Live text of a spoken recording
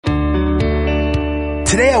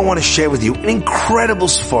Today I want to share with you an incredible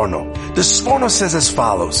sforno. The sforno says as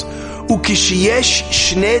follows: Ukishiyesh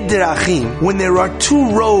shnei derachim, when there are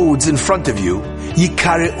two roads in front of you,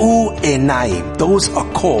 yikareu einayim. Those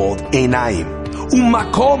are called einayim.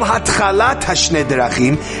 Umakom hatchalat hashne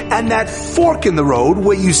derachim, and that fork in the road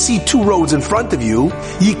where you see two roads in front of you,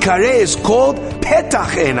 yikare is called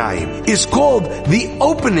petach einayim, is called the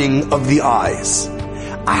opening of the eyes.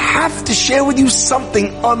 I have to share with you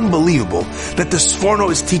something unbelievable that the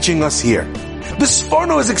Sforno is teaching us here. The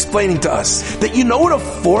Sforno is explaining to us that you know what a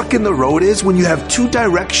fork in the road is when you have two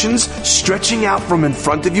directions stretching out from in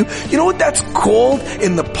front of you? You know what that's called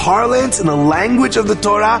in the parlance, in the language of the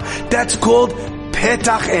Torah? That's called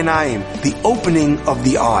petach einayim, the opening of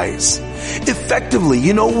the eyes. Effectively,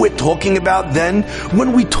 you know what we're talking about then?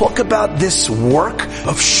 When we talk about this work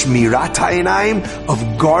of shmirat ha'einayim,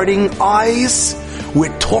 of guarding eyes,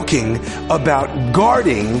 we're talking about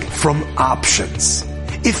guarding from options.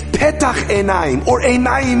 If petach einayim or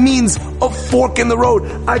einayim means a fork in the road,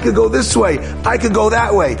 I could go this way, I could go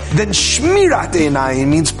that way, then shmirat einayim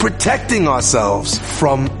means protecting ourselves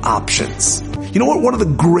from options. You know what one of the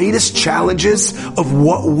greatest challenges of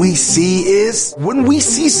what we see is? When we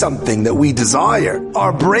see something that we desire,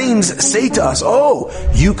 our brains say to us, oh,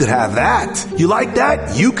 you could have that. You like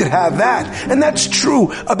that? You could have that. And that's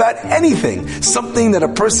true about anything. Something that a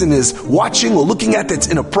person is watching or looking at that's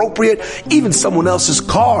inappropriate, even someone else's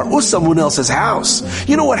car or someone else's house.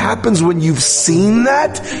 You know what happens when you've seen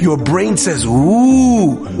that? Your brain says,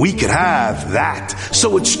 ooh, we could have that.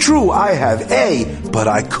 So it's true, I have A, but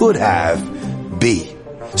I could have B.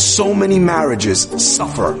 So many marriages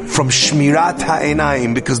suffer from shmirat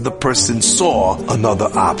ha'einayim because the person saw another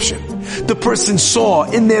option. The person saw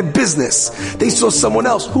in their business, they saw someone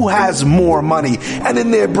else who has more money, and in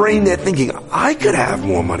their brain they're thinking, I could have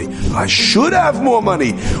more money. I should have more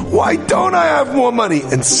money. Why don't I have more money?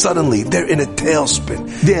 And suddenly they're in a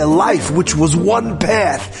tailspin. Their life, which was one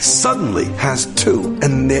path, suddenly has two,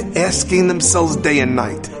 and they're asking themselves day and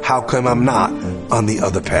night, how come I'm not on the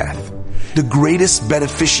other path? The greatest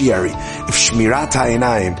beneficiary of shmirat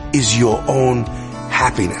ha'einayim is your own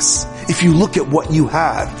happiness. If you look at what you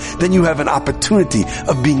have, then you have an opportunity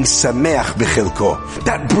of being sameach b'chilko.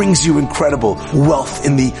 That brings you incredible wealth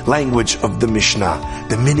in the language of the Mishnah.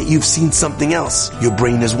 The minute you've seen something else, your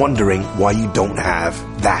brain is wondering why you don't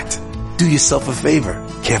have that. Do yourself a favor.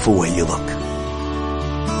 Careful where you look.